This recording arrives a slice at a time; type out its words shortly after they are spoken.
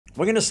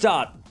We're going to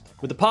start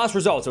with the past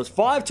results. It was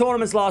 5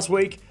 tournaments last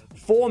week,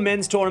 4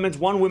 men's tournaments,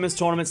 1 women's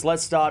tournament.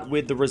 Let's start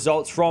with the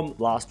results from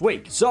last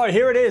week. So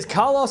here it is.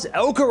 Carlos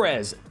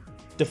Alcaraz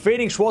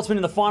defeating Schwartzman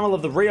in the final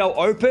of the Rio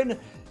Open.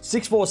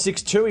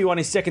 6-4, 6-2. He won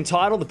his second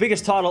title, the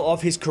biggest title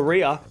of his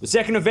career. The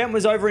second event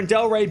was over in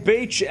Delray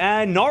Beach,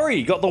 and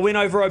Norrie got the win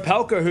over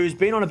Opelka, who's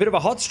been on a bit of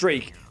a hot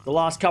streak the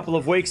last couple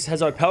of weeks,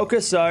 has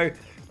Opelka. So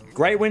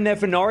great win there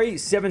for Norrie.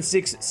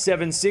 7-6,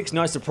 7-6.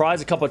 No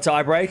surprise, a couple of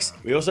tie breaks.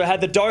 We also had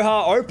the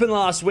Doha Open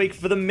last week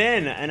for the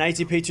men, an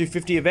ATP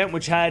 250 event,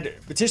 which had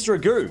Batista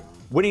Agut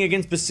winning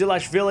against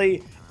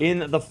Basilashvili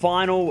in the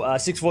final,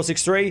 6-4,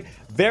 6-3.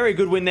 Very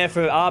good win there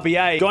for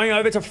RBA. Going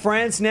over to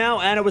France now,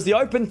 and it was the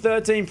Open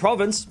 13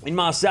 province in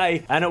Marseille,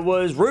 and it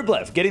was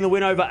Rublev getting the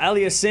win over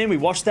Aliassime. We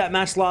watched that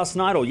match last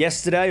night, or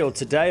yesterday, or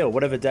today, or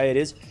whatever day it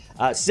is.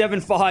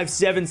 7-5,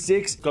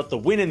 7-6. Got the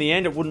win in the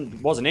end. It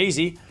wasn't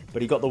easy,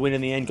 but he got the win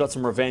in the end. Got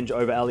some revenge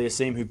over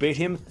Aliassime, who beat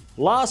him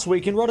last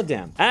week in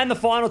Rotterdam. And the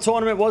final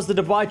tournament was the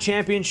Dubai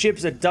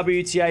Championships, a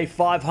WTA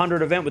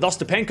 500 event with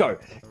Ostapenko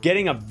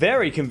getting a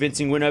very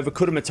convincing win over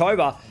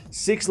Kudermetova,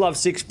 6-love,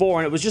 6-4,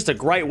 and it was just a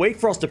great week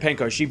for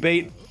Ostapenko. She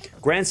beat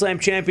Grand Slam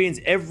champions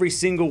every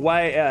single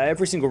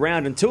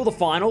round until the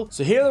final.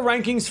 So here are the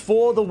rankings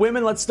for the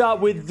women. Let's start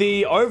with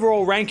the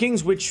overall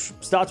rankings, which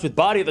starts with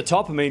Barty at the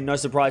top. I mean, no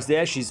surprise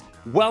there. She's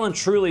well and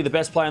truly the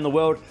best player in the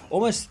world.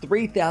 Almost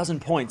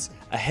 3,000 points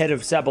ahead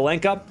of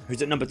Sabalenka,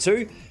 who's at number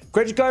 2.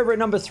 Krejcikova at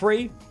number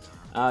 3,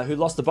 who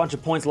lost a bunch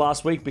of points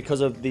last week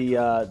because of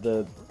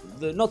the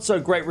not so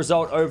great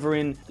result over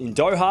in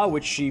Doha,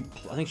 which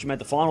I think she made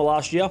the final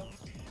last year.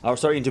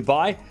 Sorry, in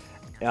Dubai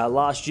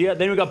last year.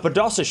 Then we've got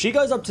Badosa. She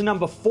goes up to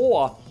number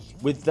 4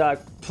 with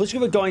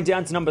Pliskova going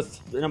down to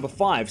number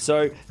 5.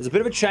 So there's a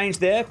bit of a change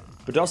there.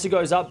 Badosa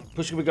goes up,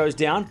 Pliskova goes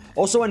down.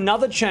 Also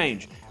another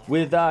change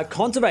with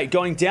Kontaveit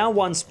going down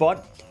 1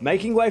 spot,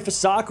 making way for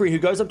Sakari, who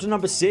goes up to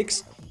number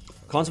 6.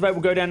 Kontaveit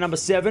will go down number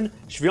 7.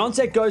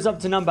 Swiatek goes up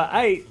to number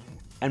 8.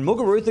 And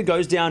Muguruza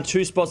goes down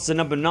 2 spots to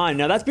number 9.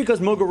 Now that's because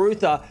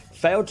Muguruza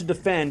failed to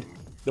defend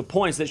the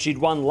points that she'd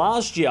won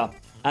last year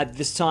at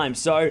this time.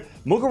 So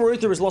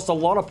Muguruza has lost a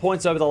lot of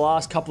points over the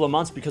last couple of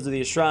months because of the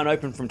Australian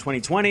Open from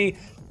 2020,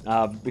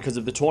 because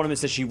of the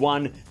tournaments that she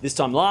won this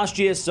time last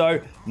year.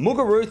 So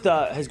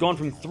Muguruza has gone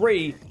from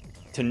 3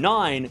 to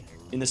 9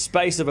 in the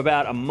space of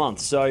about a month.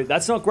 So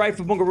that's not great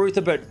for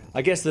Muguruza, but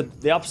I guess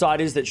the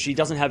upside is that she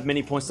doesn't have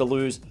many points to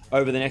lose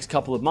over the next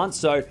couple of months.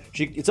 So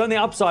it's only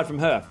upside from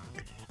her.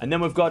 And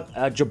then we've got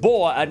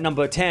Jabeur at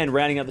number 10,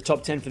 rounding out the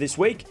top 10 for this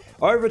week.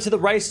 Over to the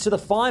race to the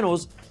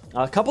finals.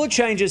 A couple of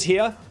changes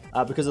here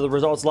because of the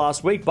results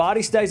last week.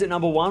 Barty stays at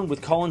number 1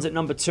 with Collins at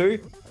number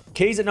 2.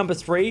 Keys at number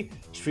 3.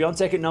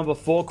 Swiatek at number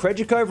 4.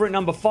 Krejcikova at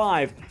number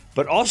 5.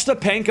 But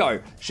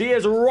Ostapenko, she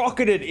has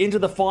rocketed into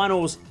the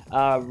finals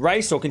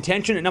race or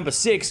contention at number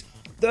 6.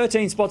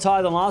 13 spots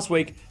higher than last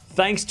week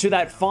thanks to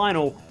that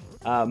final.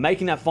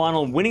 Making that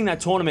final and winning that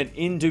tournament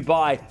in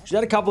Dubai. She's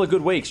had a couple of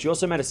good weeks. She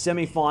also made a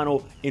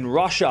semi-final in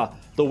Russia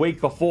the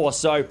week before.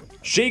 So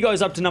she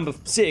goes up to number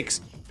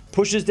 6,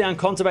 pushes down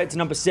Kontaveit to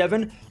number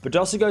 7.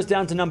 Badosa goes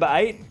down to number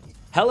 8.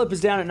 Halep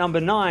is down at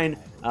number 9,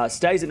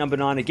 stays at number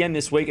 9 again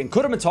this week. And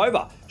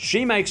Kudermetova,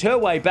 she makes her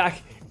way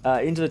back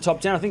into the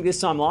top 10. I think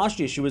this time last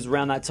year she was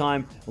around that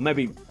time, or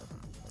maybe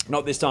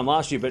not this time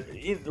last year, but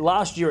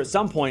last year at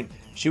some point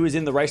she was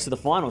in the race to the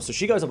finals. So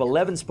she goes up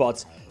 11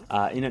 spots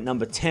in at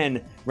number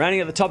 10, rounding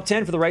at the top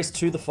 10 for the race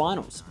to the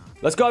finals.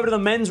 Let's go over to the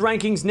men's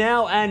rankings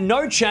now, and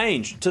no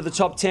change to the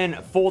top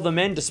 10 for the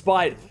men,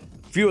 despite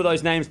few of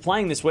those names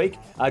playing this week.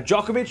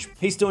 Djokovic,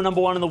 he's still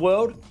number 1 in the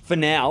world for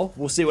now.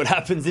 We'll see what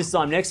happens this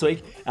time next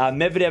week.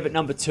 Medvedev at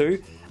number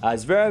 2.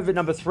 Zverev at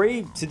number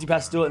 3.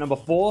 Tsitsipas still at number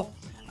 4.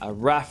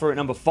 Rafa at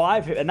number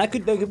 5. And there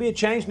could be a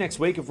change next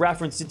week if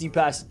Rafa and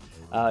Tsitsipas,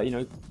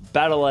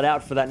 battle it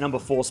out for that number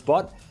 4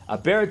 spot.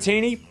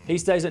 Berrettini, he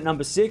stays at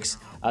number 6.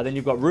 Then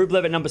you've got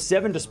Rublev at number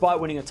 7,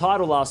 despite winning a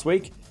title last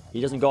week. He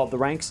doesn't go up the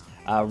ranks.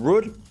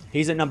 Ruud,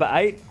 he's at number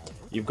 8.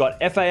 You've got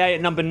FAA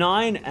at number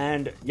 9,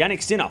 and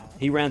Yannick Sinner,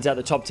 he rounds out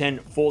the top 10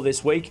 for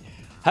this week.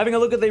 Having a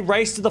look at the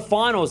race to the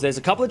finals, there's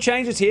a couple of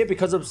changes here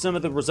because of some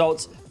of the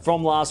results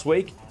from last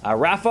week.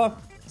 Rafa,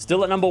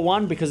 still at number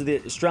 1 because of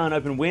the Australian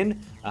Open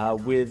win,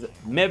 with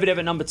Medvedev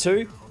at number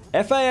 2.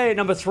 FAA at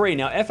number 3.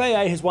 Now,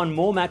 FAA has won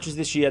more matches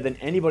this year than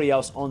anybody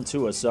else on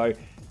tour, so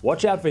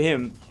watch out for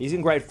him. He's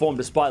in great form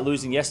despite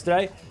losing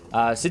yesterday.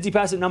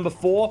 Tsitsipas at number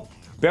 4.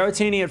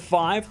 Berrettini at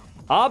 5.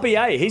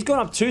 RBA, he's gone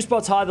up 2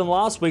 spots higher than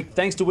last week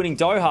thanks to winning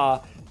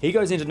Doha. He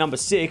goes into number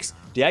 6.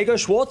 Diego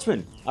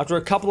Schwartzman, after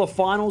a couple of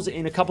finals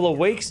in a couple of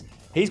weeks,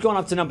 he's gone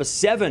up to number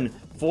 7,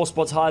 4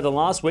 spots higher than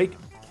last week.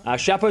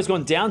 Chapeau's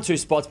gone down 2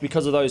 spots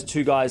because of those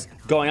 2 guys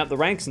going up the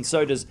ranks, and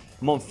so does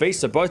Monfils.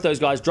 So both those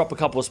guys drop a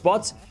couple of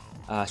spots.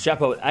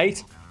 Chapeau at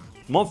 8.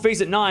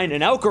 Monfils at 9.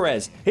 And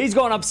Alcaraz, he's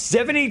gone up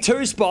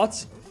 72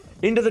 spots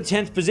into the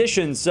 10th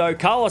position. So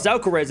Carlos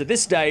Alcaraz at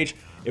this stage,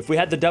 if we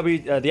had the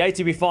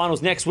ATP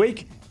Finals next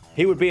week,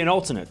 he would be an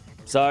alternate.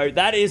 So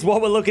that is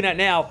what we're looking at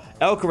now.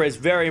 Alcaraz,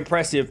 very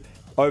impressive.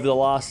 over the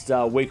last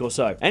week or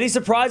so. Any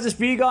surprises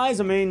for you guys?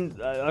 I mean,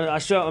 I'm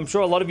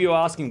sure a lot of you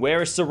are asking,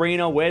 where is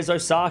Serena? Where's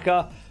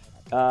Osaka?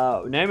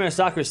 Naomi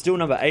Osaka is still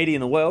number 80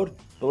 in the world,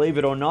 believe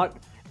it or not.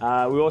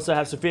 We also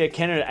have Sofia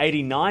Kenin at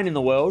 89 in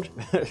the world.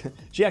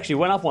 She actually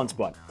went up one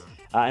spot.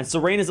 And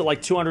Serena's at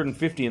like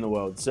 250 in the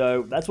world.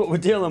 So that's what we're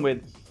dealing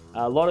with.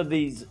 A lot of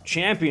these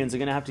champions are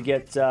going to have to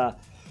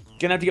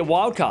get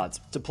wild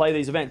cards to play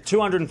these events.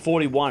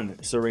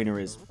 241 Serena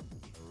is.